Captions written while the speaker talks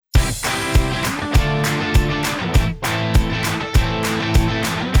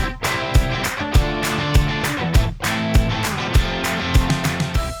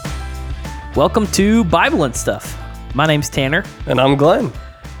Welcome to Bible and Stuff. My name's Tanner. And I'm Glenn.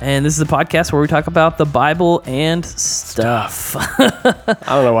 And this is a podcast where we talk about the Bible and stuff. I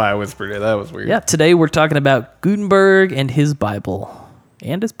don't know why I whispered it. That was weird. Yeah, today we're talking about Gutenberg and his Bible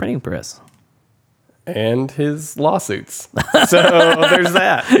and his printing press. And his lawsuits. So there's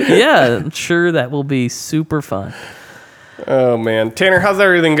that. Yeah, I'm sure that will be super fun. Oh, man. Tanner, how's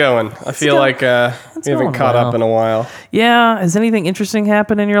everything going? I feel like we haven't caught up in a while. Yeah, has anything interesting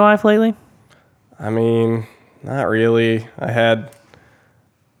happened in your life lately? I mean, not really. I had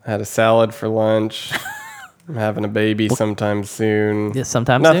a salad for lunch. I'm having a baby sometime soon. Yeah,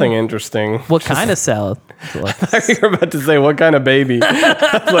 sometime Nothing soon. interesting. What kind of salad? I thought you were about to say, what kind of baby?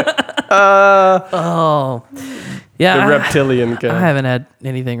 I was like, Oh, yeah. the reptilian kind. I haven't had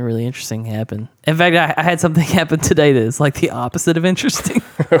anything really interesting happen. In fact, I had something happen today that is like the opposite of interesting.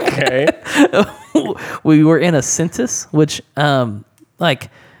 Okay. We were in a census, which,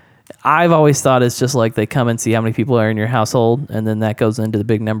 I've always thought it's just like they come and see how many people are in your household, and then that goes into the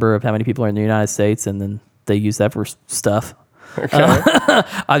big number of how many people are in the United States, and then they use that for stuff. Okay.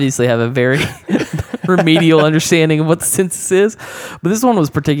 Obviously have a very remedial understanding of what the census is, but this one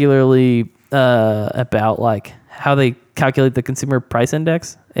was particularly about like how they calculate the consumer price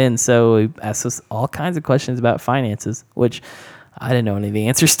index, and so it asked us all kinds of questions about finances, which I didn't know any of the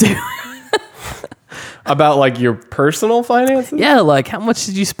answers to. About like your personal finances? Yeah, like how much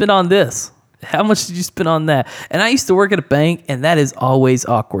did you spend on this? How much did you spend on that? And I used to work at a bank, and that is always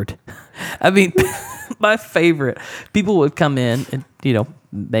awkward. I mean, my favorite, people would come in and,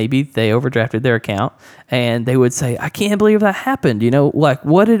 maybe they overdrafted their account, and they would say, I can't believe that happened. Like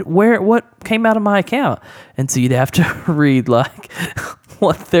what came out of my account? And so you'd have to read like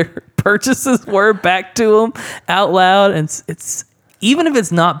what their purchases were back to them out loud. And it's even if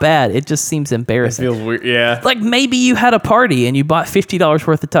it's not bad, it just seems embarrassing. It feels weird, yeah. Like maybe you had a party and you bought $50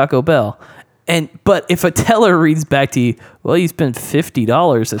 worth of Taco Bell. But if a teller reads back to you, well, you spent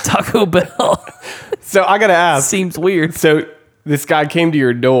 $50 at Taco Bell. So I got to ask. Seems weird. So this guy came to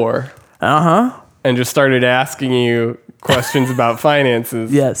your door. Uh-huh. And just started asking you questions about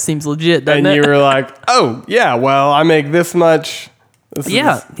finances. Yeah, it seems legit, doesn't and it? you were like, oh, yeah, well, I make this much. He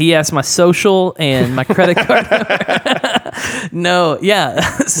asked my social and my credit card number. No, yeah.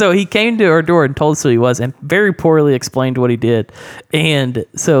 So he came to our door and told us who he was and very poorly explained what he did. And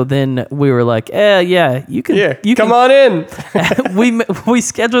so then we were like, you can come on in. we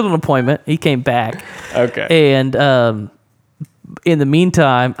scheduled an appointment. He came back. Okay. And in the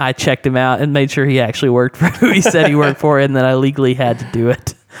meantime, I checked him out and made sure he actually worked for who he said he worked for, and that I legally had to do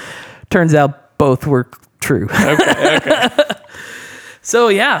it. Turns out both were true. Okay. So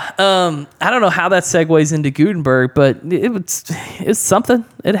yeah, I don't know how that segues into Gutenberg, but it's something.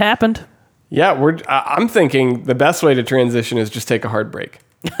 It happened. Yeah, I'm thinking the best way to transition is just take a hard break.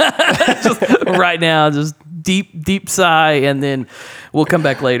 Just right now, just deep sigh, and then we'll come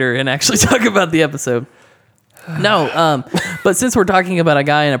back later and actually talk about the episode. No, but since we're talking about a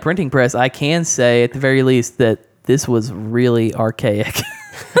guy in a printing press, I can say at the very least that this was really archaic.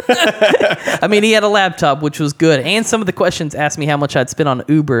 I mean, he had a laptop, which was good. And some of the questions asked me how much I'd spent on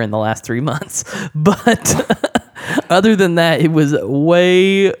Uber in the last 3 months. But other than that, it was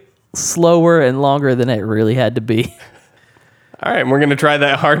way slower and longer than it really had to be. All right, we're going to try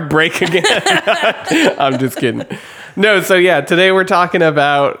that hard break again. I'm just kidding. No, so yeah, today we're talking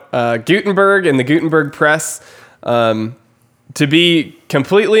about Gutenberg and the Gutenberg press. To be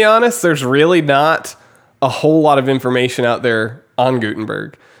completely honest, there's really not a whole lot of information out there on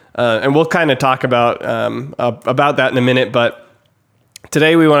Gutenberg. And we'll kind of talk about that in a minute, but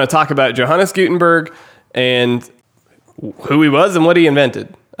today we want to talk about Johannes Gutenberg and who he was and what he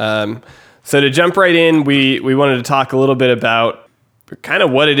invented. So to jump right in, we wanted to talk a little bit about kind of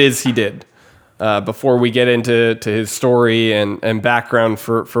what it is he did before we get into his story and background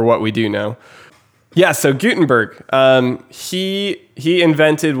for what we do know. Yeah, so Gutenberg, he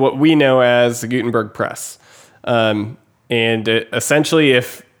invented what we know as the Gutenberg press. And essentially,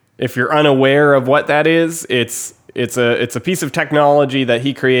 if you're unaware of what that is, it's a piece of technology that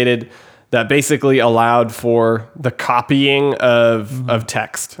he created that basically allowed for the copying of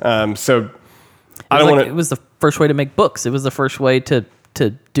text. So I don't want to. It was the first way to make books. It was the first way to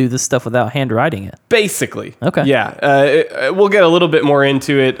do this stuff without handwriting it. Basically, okay, yeah. We'll get a little bit more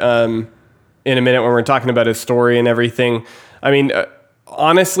into it in a minute when we're talking about his story and everything. I mean,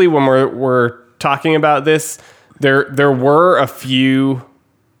 honestly, when we're talking about this, there were a few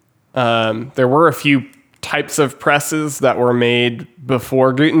types of presses that were made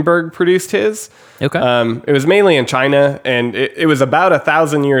before Gutenberg produced his. Okay. It was mainly in China, and it was about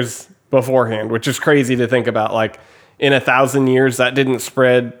 1,000 years beforehand, which is crazy to think about. Like, in 1,000 years, that didn't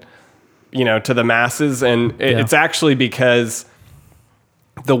spread to the masses. And it's actually because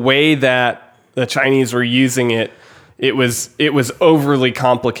the way that the Chinese were using it, it was overly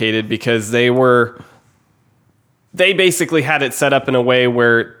complicated because they basically had it set up in a way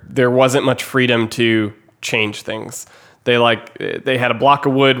where there wasn't much freedom to change things. They had a block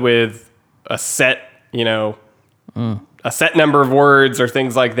of wood with a set, a set number of words or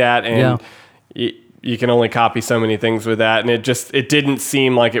things like that. And you can only copy so many things with that. And it didn't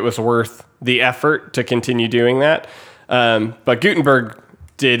seem like it was worth the effort to continue doing that. But Gutenberg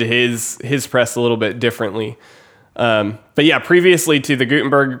did his press a little bit differently. But yeah, previously to the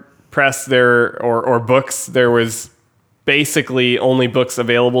Gutenberg press or books, there was basically only books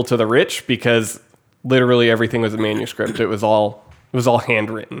available to the rich because literally everything was a manuscript. It was all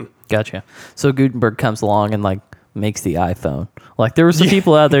handwritten. Gotcha. So Gutenberg comes along and makes the iPhone. There were some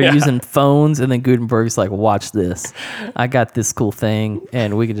people out there using phones, and then Gutenberg's like, watch this. I got this cool thing,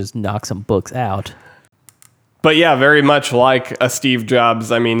 and we can just knock some books out. But yeah, very much like a Steve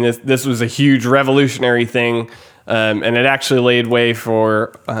Jobs. I mean, this was a huge revolutionary thing, and it actually laid way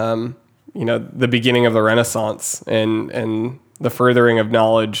for the beginning of the Renaissance and the furthering of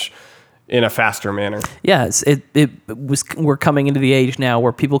knowledge in a faster manner. Yes, we're coming into the age now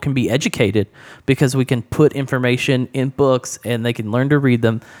where people can be educated because we can put information in books and they can learn to read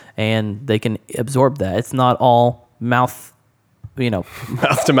them and they can absorb that. It's not all mouth to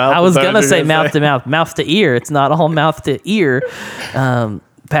mouth. I was going to say mouth to mouth, mouth to ear. It's not all mouth to ear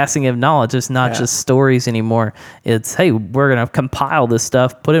passing of knowledge. It's not just stories anymore. It's, hey, we're going to compile this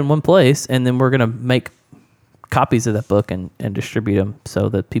stuff, put it in one place, and then we're going to make copies of that book and distribute them so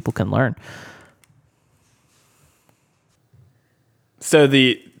that people can learn. So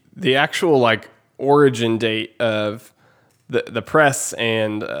the actual origin date of the press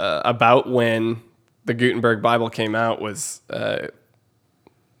and about when the Gutenberg Bible came out was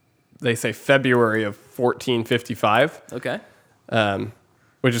they say February of 1455. Okay.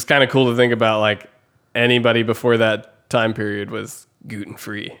 Which is kind of cool to think about. Anybody before that time period was gluten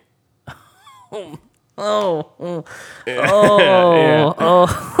free. Oh.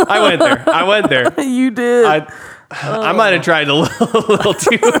 I went there. You did. I might have tried a little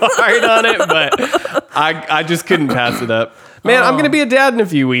too hard on it, but I just couldn't pass it up. Man, I'm going to be a dad in a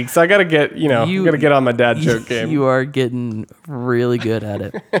few weeks. I got to get, I'm going to get on my dad joke game. You are getting really good at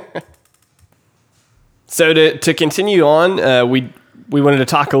it. So to continue on, we wanted to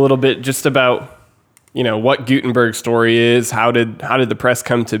talk a little bit just about, what Gutenberg's story is. How did the press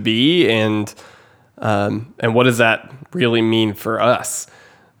come to be, and what does that really mean for us?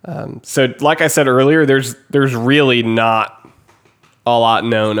 So like I said earlier, there's really not a lot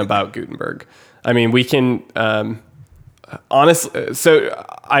known about Gutenberg. I mean, we can, honestly, so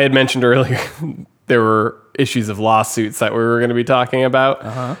I had mentioned earlier, there were issues of lawsuits that we were going to be talking about.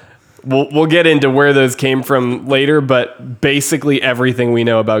 Uh-huh. We'll get into where those came from later, but basically everything we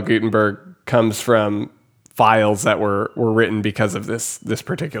know about Gutenberg comes from files that were written because of this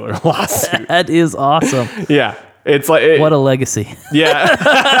particular lawsuit. That is awesome. Yeah. It's what a legacy. Yeah.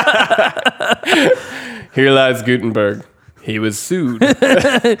 Here lies Gutenberg. He was sued.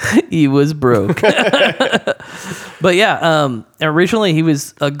 He was broke. But yeah, originally he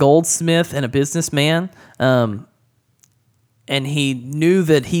was a goldsmith and a businessman. And he knew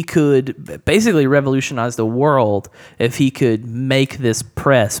that he could basically revolutionize the world if he could make this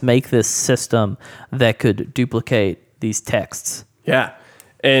press, make this system that could duplicate these texts. Yeah.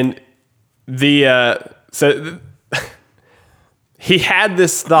 And he had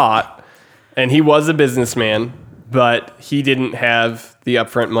this thought, and he was a businessman, but he didn't have the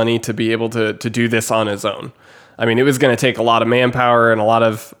upfront money to be able to do this on his own. I mean, it was going to take a lot of manpower and a lot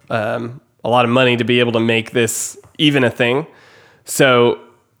of money to be able to make this even a thing. So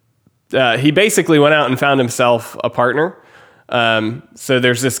he basically went out and found himself a partner. So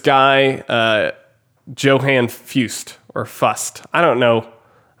there's this guy, Johann Fust or Fust. I don't know.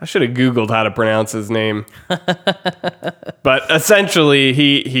 I should have Googled how to pronounce his name. But essentially,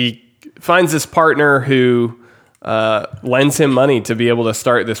 he finds this partner who lends him money to be able to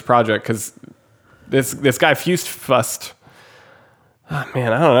start this project, because this guy Fust. Oh,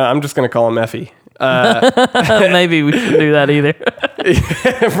 man, I don't know. I'm just going to call him Effie. Maybe we shouldn't do that either.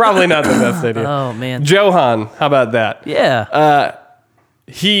 Probably not the best idea. Oh, man. Johann, how about that? Yeah.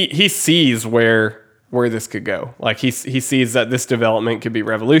 He sees where this could go. He sees that this development could be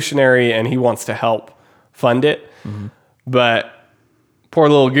revolutionary, and he wants to help fund it. Mm-hmm. But poor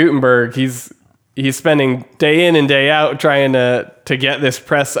little Gutenberg, he's spending day in and day out trying to get this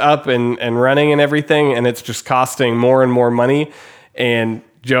press up and running and everything, and it's just costing more and more money. And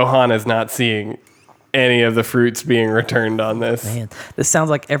Johann is not seeing any of the fruits being returned on this. Man, this sounds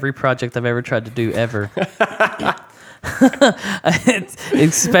like every project I've ever tried to do ever.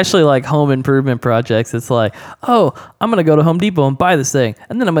 It's especially like home improvement projects. It's like, oh, I'm going to go to Home Depot and buy this thing,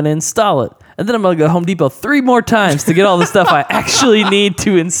 and then I'm going to install it. And then I'm going to go to Home Depot 3 more times to get all the stuff I actually need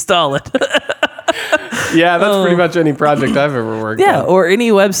to install it. Yeah, that's pretty much any project I've ever worked on. Yeah, or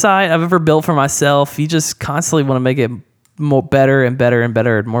any website I've ever built for myself. You just constantly want to make it more better and better and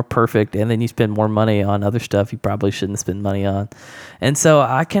better and more perfect, and then you spend more money on other stuff you probably shouldn't spend money on. And so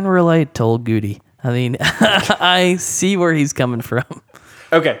I can relate to old Goody. I mean, I see where he's coming from.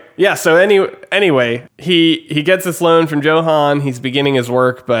 Okay, yeah, so anyway, he gets this loan from Johann. He's beginning his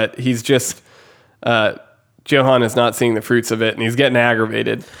work, but he's just, Johann is not seeing the fruits of it, and he's getting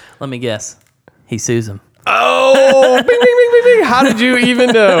aggravated. Let me guess. He sues him. Oh, bing, bing, bing, bing, bing. How did you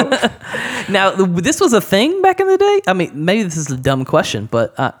even know? Now, this was a thing back in the day? I mean, maybe this is a dumb question,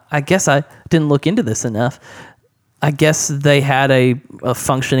 but I guess I didn't look into this enough. I guess they had a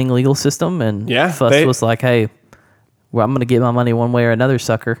functioning legal system, and Fuss was like, hey, well, I'm going to get my money one way or another,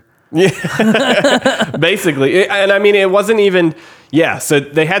 sucker. Yeah, basically. And I mean, it wasn't even, so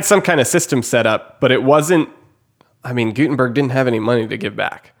they had some kind of system set up, but it wasn't, I mean, Gutenberg didn't have any money to give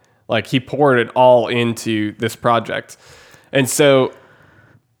back. Like, he poured it all into this project. And so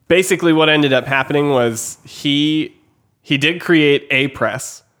basically what ended up happening was he did create a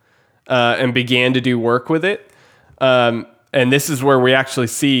press and began to do work with it. And this is where we actually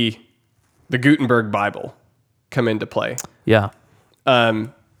see the Gutenberg Bible come into play. Yeah.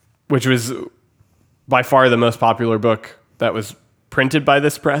 Which was by far the most popular book that was printed by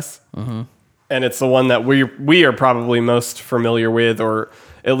this press. Mm-hmm. And it's the one that we are probably most familiar with, or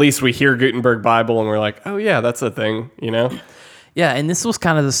at least we hear Gutenberg Bible and we're like, oh yeah, that's a thing, you know? Yeah, and this was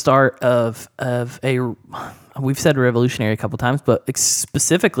kind of the start of a, we've said revolutionary a couple times, but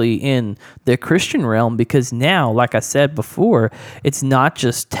specifically in the Christian realm, because now, like I said before, it's not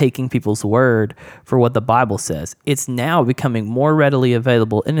just taking people's word for what the Bible says. It's now becoming more readily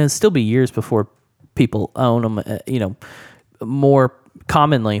available, and it'll still be years before people own them, more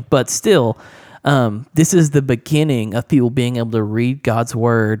commonly, but still, this is the beginning of people being able to read God's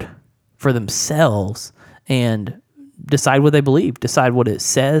word for themselves and decide what they believe, decide what it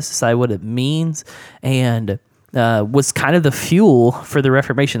says, decide what it means, and was kind of the fuel for the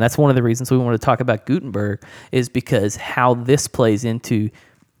Reformation. That's one of the reasons we want to talk about Gutenberg, is because how this plays into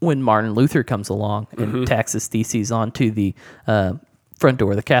when Martin Luther comes along and tacks his theses onto the front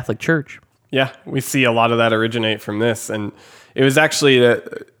door of the Catholic Church. Yeah, we see a lot of that originate from this, and it was actually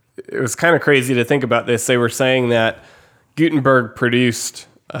it was kind of crazy to think about this. They were saying that Gutenberg produced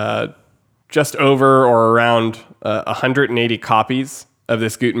just over or around 180 copies of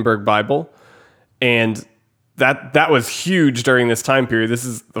this Gutenberg Bible, and that was huge during this time period. This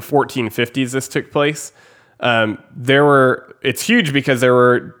is the 1450s this took place. It's huge because there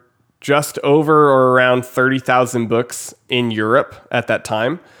were just over or around 30,000 books in Europe at that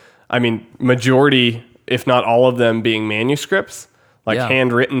time. I mean, majority, if not all of them, being manuscripts,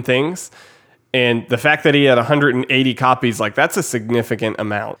 handwritten things. And the fact that he had 180 copies, that's a significant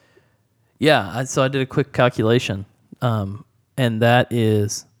amount. Yeah, so I did a quick calculation, and that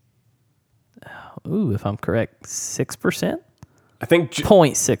is, if I'm correct, 6%? I think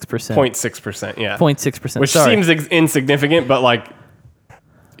 0.6%. 0.6%, yeah. 0.6%. Which seems insignificant, but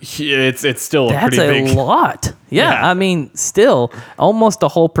it's still pretty big. That's a lot. Yeah, I mean, still, almost a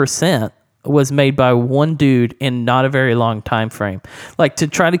whole percent was made by one dude in not a very long time frame. To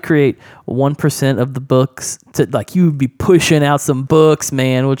try to create 1% of the books, you would be pushing out some books,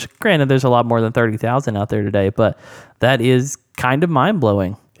 man, which granted there's a lot more than 30,000 out there today, but that is kind of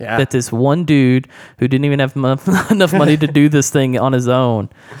mind-blowing. Yeah. That this one dude who didn't even have enough money to do this thing on his own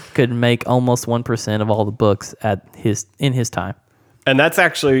could make almost 1% of all the books in his time. And that's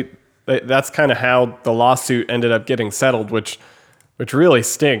kind of how the lawsuit ended up getting settled, which really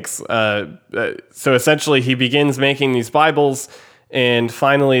stinks. So essentially, he begins making these Bibles, and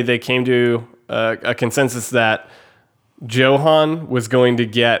finally they came to a consensus that Johann was going to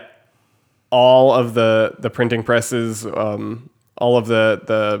get all of the printing presses, all of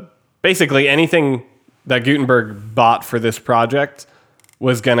the basically anything that Gutenberg bought for this project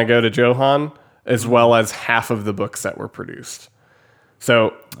was going to go to Johann, as well as half of the books that were produced.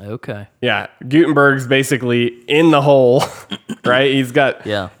 So, okay. Yeah, Gutenberg's basically in the hole, right?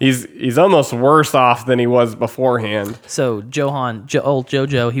 He's almost worse off than he was beforehand. So old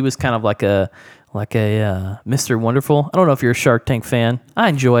JoJo, he was kind of like a Mr. Wonderful. I don't know if you're a Shark Tank fan. I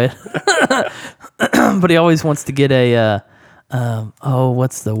enjoy it. But he always wants to get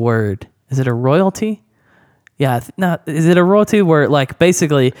what's the word? Is it a royalty? Yeah, no, is it a royalty where like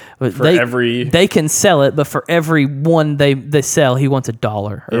basically they can sell it, but for every one they sell, he wants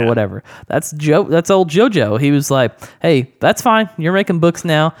 $1 or whatever. That's old JoJo. He was like, "Hey, that's fine. You're making books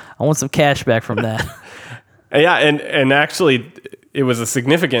now. I want some cash back from that." Yeah, and actually, it was a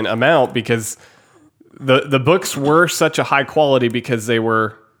significant amount because the books were such a high quality because they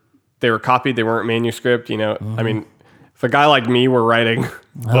were copied. They weren't manuscript. I mean, if a guy like me were writing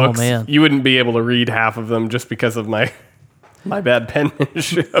books, you wouldn't be able to read half of them just because of my bad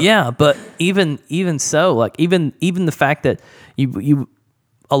penmanship. Yeah, but even so, like even the fact that you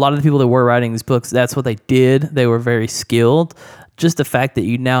a lot of the people that were writing these books, that's what they did. They were very skilled. Just the fact that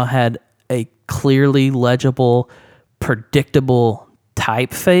you now had a clearly legible, predictable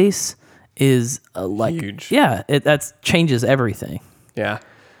typeface is like huge. Yeah, that changes everything. Yeah,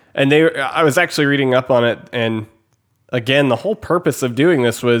 and I was actually reading up on it, and again, the whole purpose of doing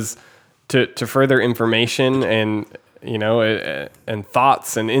this was to further information and and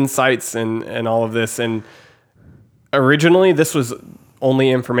thoughts and insights and all of this. And originally, this was only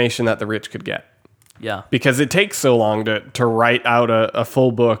information that the rich could get. Yeah, because it takes so long to write out a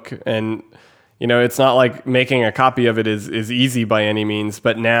full book, and it's not like making a copy of it is easy by any means.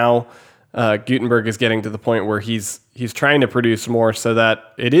 But now Gutenberg is getting to the point where he's trying to produce more so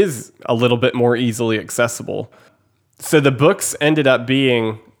that it is a little bit more easily accessible. So the books ended up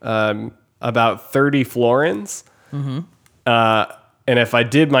being about 30 florins. Mm-hmm. And if I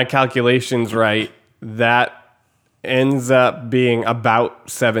did my calculations right, that ends up being about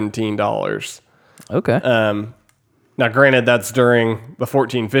 $17. Okay. Now, granted, that's during the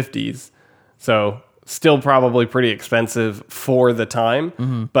 1450s, so still probably pretty expensive for the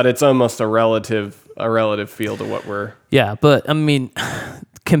time, but it's almost a relative feel to what we're... Yeah, but I mean,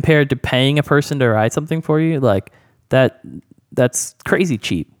 compared to paying a person to write something for you, like that's crazy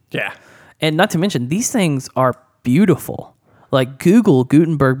cheap. Yeah. And not to mention, these things are beautiful. Like Google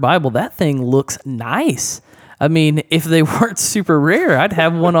Gutenberg Bible, that thing looks nice. I mean, if they weren't super rare, I'd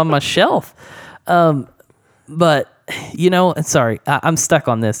have one on my shelf. But, sorry, I'm stuck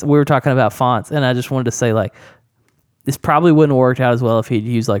on this. We were talking about fonts, and I just wanted to say, like, this probably wouldn't have worked out as well if he'd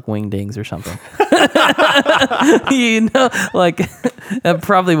used, like, Wingdings or something. That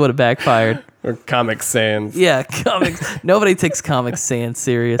probably would have backfired. Or Comic Sans. Yeah, comics. Nobody takes Comic Sans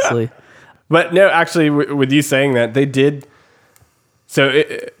seriously. But no, actually, with you saying that, they did. So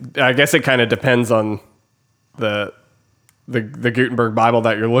I guess it kind of depends on the Gutenberg Bible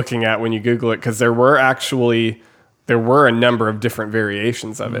that you're looking at when you Google it, because there were a number of different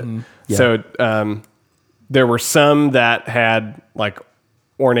variations of it. Mm-hmm. Yeah. So there were some that had like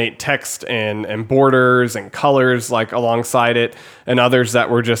ornate text and borders and colors like alongside it, and others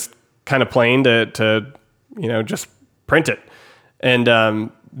that were just kind of plain to just print it.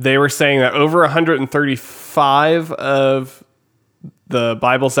 And they were saying that over 135 of the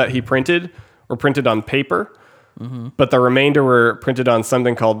Bibles that he printed were printed on paper. Mm-hmm. But the remainder were printed on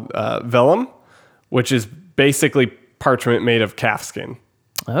something called vellum, which is basically parchment made of calfskin.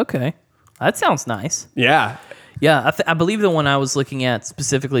 Okay. That sounds nice. Yeah. Yeah, I believe the one I was looking at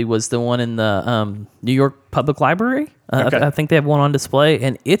specifically was the one in the New York Public Library. Okay. I think they have one on display,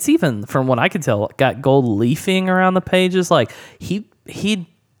 and it's even, from what I could tell, got gold leafing around the pages. Like, he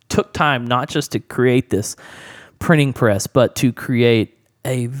took time not just to create this printing press, but to create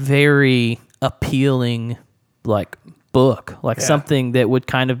a very appealing like book, like something that would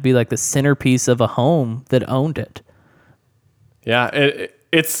kind of be like the centerpiece of a home that owned it. Yeah,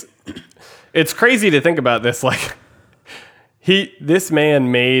 it's crazy to think about this. Like this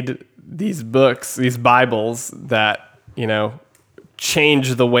man made these books, these Bibles that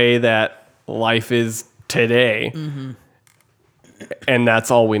change the way that life is today, and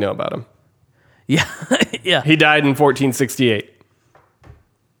that's all we know about him. Yeah, yeah. He died in 1468.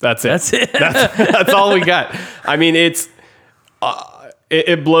 That's it. That's That's all we got. I mean, it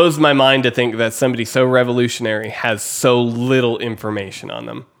blows my mind to think that somebody so revolutionary has so little information on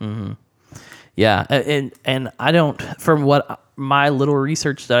them. Mm-hmm. Yeah, and I don't, from what my little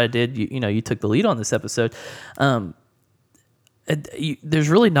research that I did, you took the lead on this episode. There's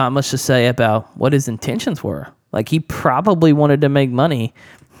really not much to say about what his intentions were. Like, he probably wanted to make money.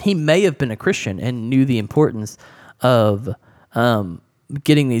 He may have been a Christian and knew the importance of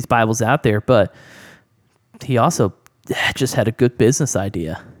getting these Bibles out there, but he also just had a good business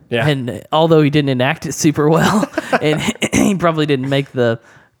idea. Yeah. And although he didn't enact it super well, and he probably didn't make the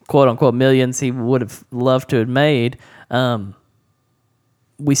quote unquote millions he would have loved to have made,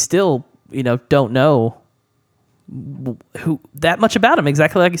 we still, don't know who that much about him.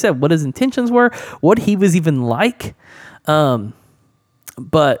 Exactly like you said, what his intentions were, what he was even like.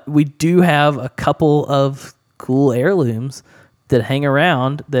 But we do have a couple of cool heirlooms that hang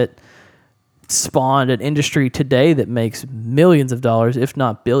around that spawned an industry today that makes millions of dollars, if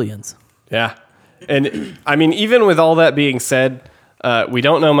not billions. Yeah. And I mean, even with all that being said, we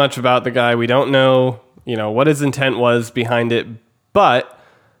don't know much about the guy. We don't know, what his intent was behind it, but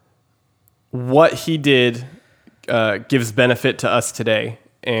what he did gives benefit to us today.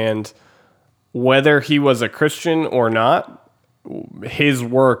 And whether he was a Christian or not, his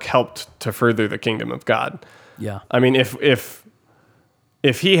work helped to further the kingdom of God. Yeah. I mean, if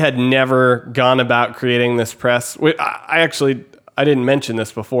he had never gone about creating this press, I didn't mention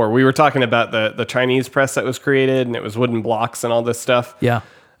this before. We were talking about the Chinese press that was created, and it was wooden blocks and all this stuff. Yeah.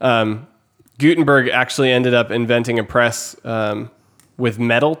 Gutenberg actually ended up inventing a press with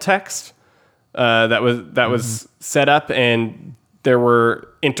metal text that was set up, and there were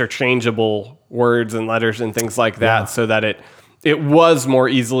interchangeable words and letters and things like that, so that it was more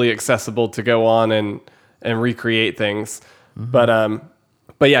easily accessible to go on and recreate things. But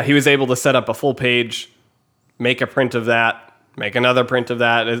yeah, he was able to set up a full page, make a print of that, make another print of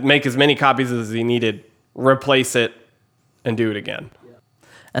that, make as many copies as he needed, replace it, and do it again.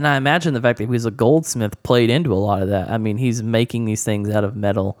 And I imagine the fact that he was a goldsmith played into a lot of that. I mean, he's making these things out of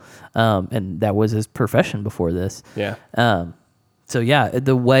metal, and that was his profession before this. Yeah. So yeah,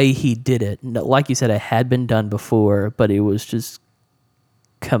 the way he did it, like you said, it had been done before, but it was just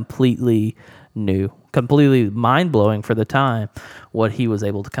completely new, completely mind-blowing for the time, what he was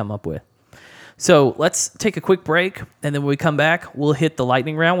able to come up with. So let's take a quick break, and then when we come back, we'll hit the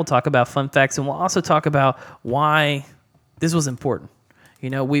lightning round. We'll talk about fun facts, and we'll also talk about why this was important.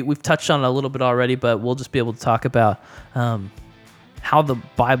 We've touched on it a little bit already, but we'll just be able to talk about how the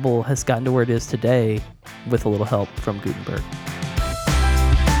Bible has gotten to where it is today with a little help from Gutenberg.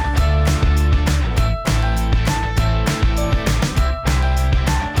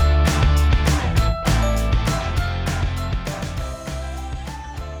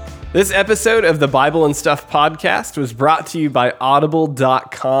 This episode of the Bible and Stuff podcast was brought to you by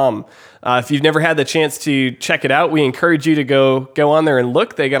Audible.com. If you've never had the chance to check it out, we encourage you to go on there and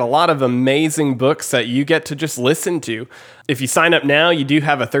look. They got a lot of amazing books that you get to just listen to. If you sign up now, you do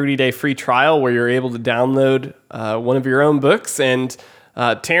have a 30-day free trial where you're able to download one of your own books. And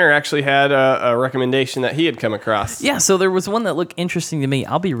Tanner actually had a recommendation that he had come across. Yeah, so there was one that looked interesting to me.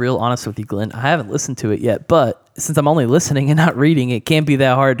 I'll be real honest with you, Glenn. I haven't listened to it yet, but since I'm only listening and not reading, it can't be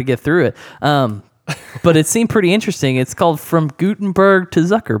that hard to get through it. But it seemed pretty interesting. It's called From Gutenberg to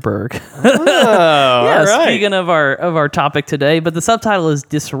Zuckerberg. Yeah, right. Speaking of our topic today, but the subtitle is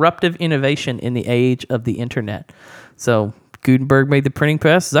Disruptive Innovation in the Age of the Internet. So Gutenberg made the printing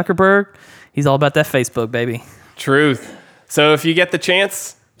press. Zuckerberg, he's all about that Facebook, baby. Truth. So if you get the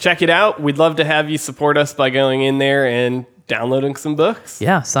chance, check it out. We'd love to have you support us by going in there and downloading some books.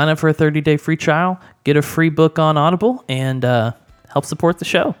 Yeah, sign up for a 30-day free trial, get a free book on Audible, and help support the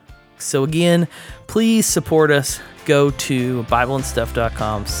show. So again, please support us. Go to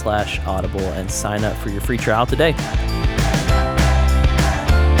BibleandStuff.com/audible and sign up for your free trial today.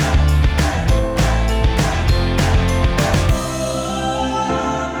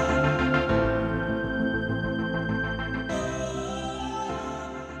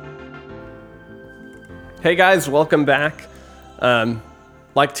 Hey guys, welcome back.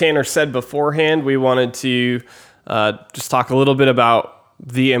 Like Tanner said beforehand, we wanted to just talk a little bit about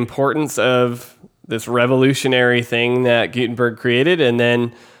the importance of this revolutionary thing that Gutenberg created, and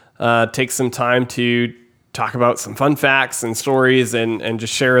then take some time to talk about some fun facts and stories and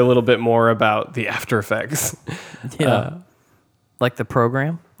just share a little bit more about the After Effects. Yeah. Like the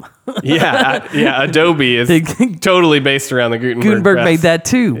program? Yeah, Adobe is totally based around the Gutenberg press. Made that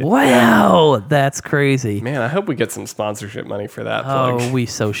too. Wow, that's crazy. Man, I hope we get some sponsorship money for that plug. Oh, we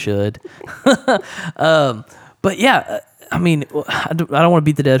so should. But yeah, I mean, I don't want to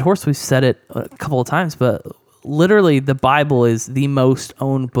beat the dead horse. We've said it a couple of times, but literally the Bible is the most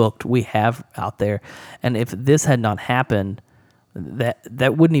owned book we have out there. And if this had not happened,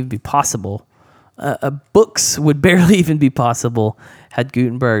 that wouldn't even be possible. Books would barely even be possible had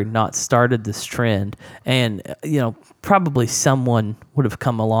Gutenberg not started this trend. And, probably someone would have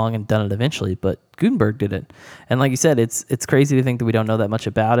come along and done it eventually, but Gutenberg did it. And like you said, it's crazy to think that we don't know that much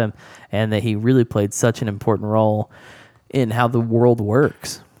about him and that he really played such an important role in how the world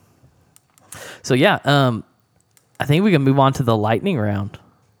works. So yeah, I think we can move on to the lightning round,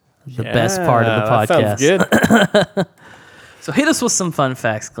 the best part of the podcast. That sounds good. So hit us with some fun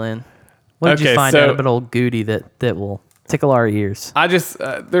facts, Glenn. What did you find out about old Goody that will tickle our ears?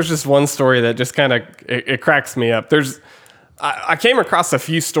 There's just one story that just kind of it cracks me up. I came across a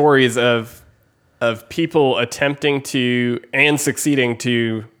few stories of people attempting to and succeeding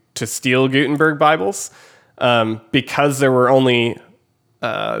to steal Gutenberg Bibles. because there were only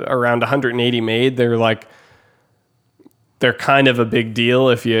around 180 made. They're kind of a big deal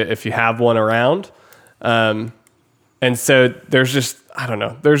if you have one around. And so there's just, I don't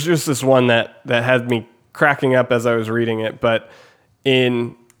know, there's just this one that had me cracking up as I was reading it. But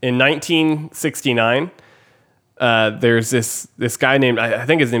in 1969, there's this guy named, I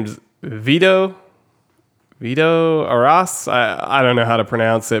think his name's Vito Arras. I don't know how to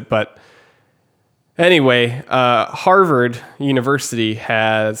pronounce it, but anyway, Harvard University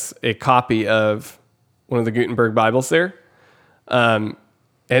has a copy of one of the Gutenberg Bibles there. And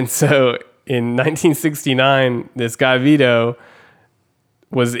so in 1969, this guy Vito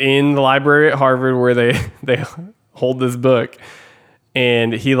was in the library at Harvard where they hold this book,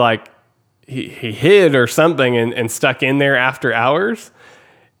 and he hid or something and stuck in there after hours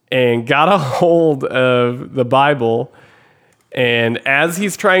and got a hold of the Bible. And as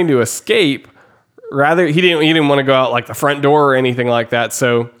he's trying to escape, he didn't want to go out like the front door or anything like that.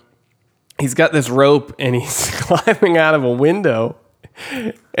 So he's got this rope and he's climbing out of a window,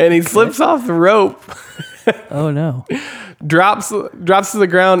 and he slips off the rope. Oh no. drops to the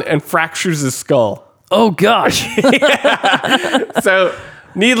ground and fractures his skull. Oh gosh. So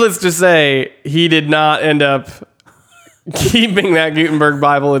needless to say, he did not end up keeping that Gutenberg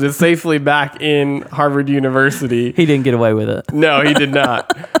Bible. It is safely back in Harvard University. He didn't get away with it. No, he did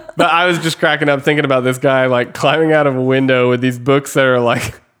not. But I was just cracking up thinking about this guy like climbing out of a window with these books that are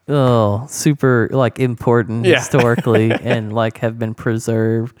like, oh, super like important historically and like have been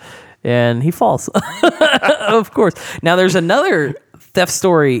preserved, and he falls. Of course. Now there's another theft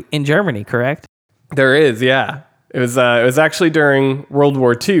story in Germany, correct? There is, yeah. It was actually during World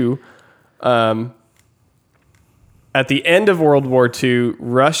War II. At the end of World War II,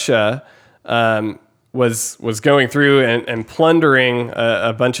 Russia was going through and plundering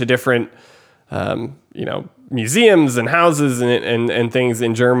a bunch of different, museums and houses and things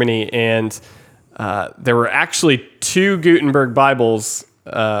in Germany. And there were actually 2 Gutenberg Bibles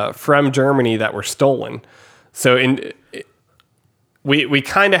from Germany that were stolen. So we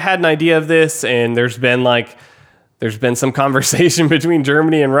kind of had an idea of this, and there's been some conversation between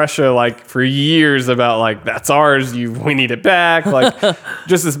Germany and Russia like for years about like, that's ours, we need it back, like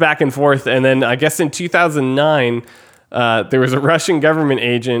just this back and forth. And then I guess in 2009, there was a Russian government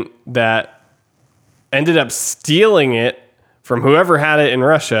agent that ended up stealing it from whoever had it in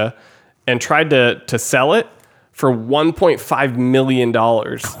Russia and tried to sell it for $1.5 million.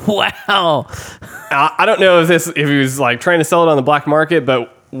 Wow. I don't know if he was like trying to sell it on the black market,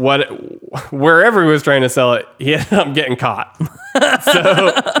 but wherever he was trying to sell it, he ended up getting caught.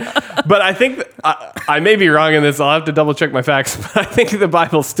 So, but I think I may be wrong in this. I'll have to double check my facts. But I think the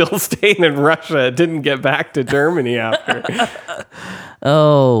Bible's still staying in Russia. It didn't get back to Germany after.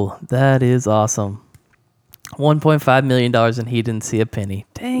 Oh, that is awesome. $1.5 million and he didn't see a penny.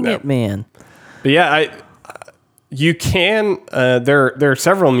 Dang it, man. But yeah, you can. There are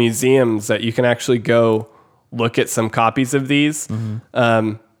several museums that you can actually go look at some copies of these.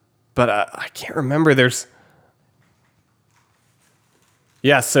 Mm-hmm. But I can't remember.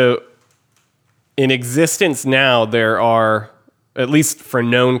 So in existence now, there are, at least for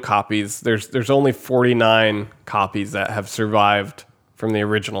known copies, there's only 49 copies that have survived from the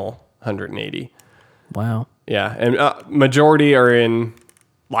original 180. Wow. Yeah, and majority are in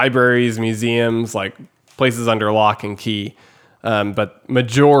libraries, museums, like places under lock and key. But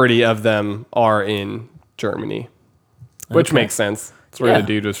majority of them are in Germany, which makes sense. That's where the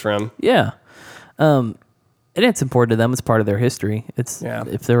dude was from. Yeah. And it's important to them. It's part of their history.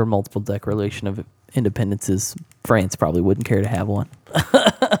 If there were multiple declaration of independences, France probably wouldn't care to have one.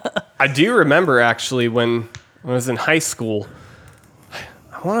 I do remember actually when I was in high school,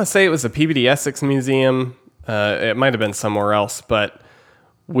 I want to say it was the Peabody Essex Museum. It might have been somewhere else, but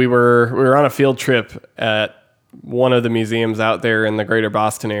we were on a field trip at one of the museums out there in the greater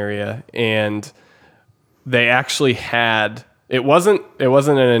Boston area, and they actually had, it wasn't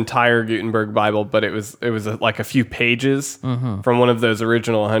an entire Gutenberg Bible, but it was like a few pages from one of those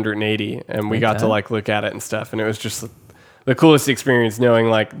original 180, and we got to like look at it and stuff, and it was just the coolest experience knowing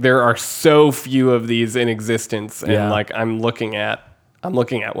like there are so few of these in existence, and like I'm looking at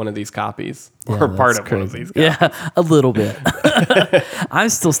one of these copies, or part of one of these copies. Yeah, a little bit. I'm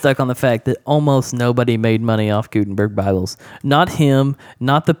still stuck on the fact that almost nobody made money off Gutenberg Bibles. Not him,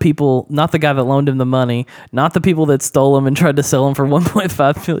 not the people, not the guy that loaned him the money, not the people that stole them and tried to sell them for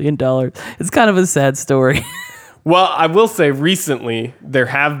 $1.5 million. It's kind of a sad story. Well, I will say recently there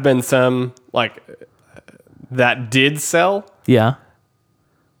have been some like that did sell. Yeah.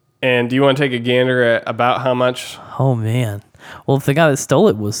 And do you want to take a gander at about how much? Oh, man. Well, if the guy that stole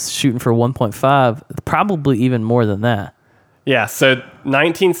it was shooting for 1.5, probably even more than that. Yeah, so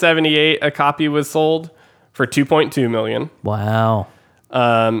 1978, a copy was sold for $2.2 million. Wow.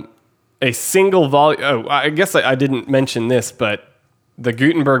 A single volume. Oh, I guess I didn't mention this, but the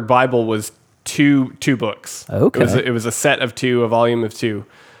Gutenberg Bible was two books. Okay. It was a set of two, a volume of two.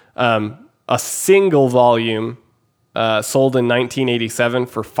 A single volume sold in 1987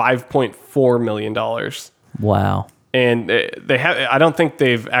 for $5.4 million. Wow. And they have. I don't think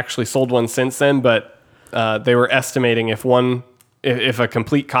they've actually sold one since then, but they were estimating if a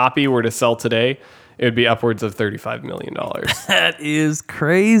complete copy were to sell today, it would be upwards of $35 million. That is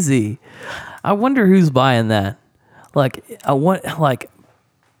crazy. I wonder who's buying that.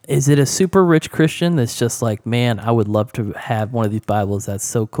 Is it a super rich Christian that's just like, man, I would love to have one of these Bibles. That's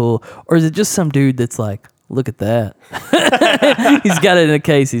so cool. Or is it just some dude that's like, look at that. He's got it in a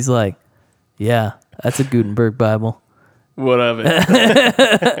case. He's like, yeah, that's a Gutenberg Bible. What of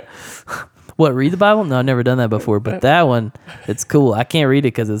it? What, read the Bible? No, I've never done that before, but that one, it's cool. I can't read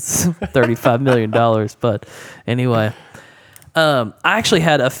it because it's $35 million, but anyway. I actually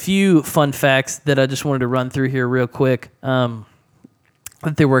had a few fun facts that I just wanted to run through here real quick.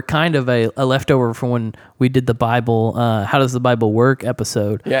 That they were kind of a leftover from when we did the Bible, How Does the Bible Work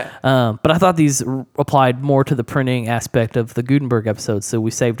episode. Yeah. But I thought these applied more to the printing aspect of the Gutenberg episode, so we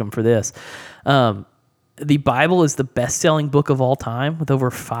saved them for this. The Bible is the best-selling book of all time with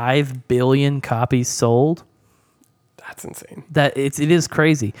over 5 billion copies sold. That's insane. It is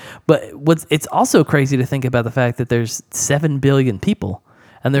crazy. But it's also crazy to think about the fact that there's 7 billion people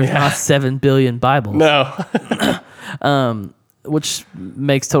and there's not 7 billion Bibles. No. Which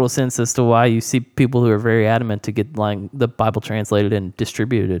makes total sense as to why you see people who are very adamant to get the Bible translated and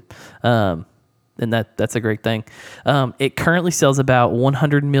distributed. And that's a great thing. It currently sells about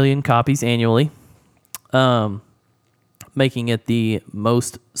 100 million copies annually. Making it the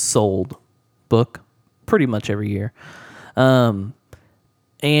most sold book pretty much every year. And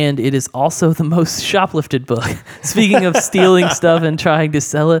it is also the most shoplifted book. Speaking of stealing stuff and trying to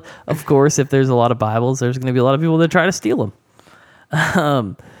sell it, of course, if there's a lot of Bibles, there's going to be a lot of people that try to steal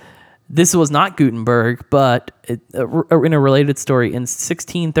them. This was not Gutenberg, but in a related story, in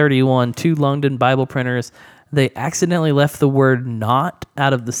 1631, 2 London Bible printers, they accidentally left the word "not"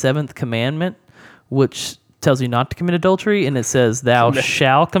 out of the 7th commandment, which tells you not to commit adultery, and it says, "Thou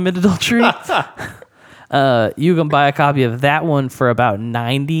shalt commit adultery." You can buy a copy of that one for about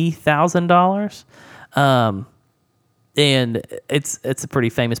 $90,000. And it's a pretty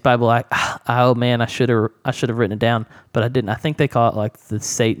famous Bible. Oh man, I should have written it down, but I didn't. I think they call it like the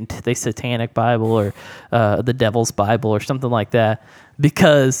Satanic Bible or the Devil's Bible or something like that,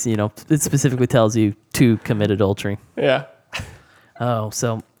 because it specifically tells you to commit adultery. Yeah. Oh,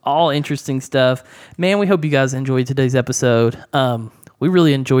 so all interesting stuff, man. We hope you guys enjoyed today's episode. We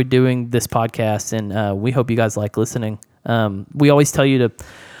really enjoyed doing this podcast, and we hope you guys like listening. We always tell you to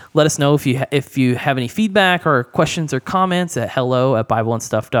let us know if you have any feedback or questions or comments at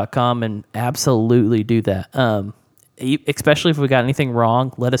hello@bibleandstuff.com, and absolutely do that. Especially if we got anything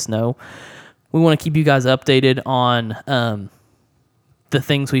wrong, let us know. We want to keep you guys updated on the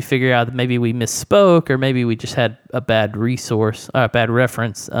things we figure out that maybe we misspoke or maybe we just had a bad bad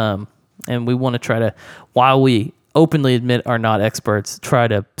reference. And we want to try to, while we openly admit are not experts, try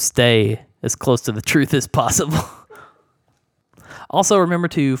to stay as close to the truth as possible. Also, remember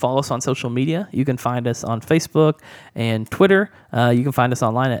to follow us on social media. You can find us on Facebook and Twitter. You can find us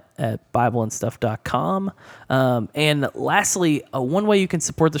online at bibleandstuff.com. And lastly, one way you can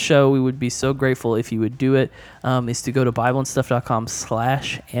support the show, we would be so grateful if you would do it, is to go to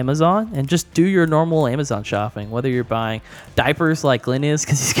bibleandstuff.com/Amazon and just do your normal Amazon shopping, whether you're buying diapers like Glenn is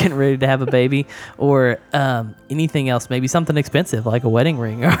because he's getting ready to have a baby, or anything else, maybe something expensive like a wedding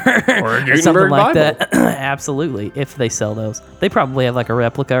ring or a Gutenberg something like Bible. that. Absolutely, if they sell those. They probably have like a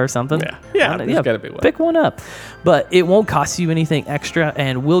replica or something. Yeah, there's gotta be one. Pick one up. But it won't cost you anything extra,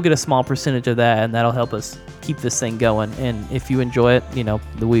 and we'll get a small percentage of that, and that'll help us keep this thing going. And if you enjoy it,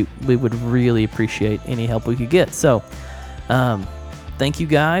 we would really appreciate any help we could get. So thank you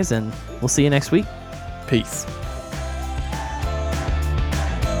guys, and we'll see you next week. Peace.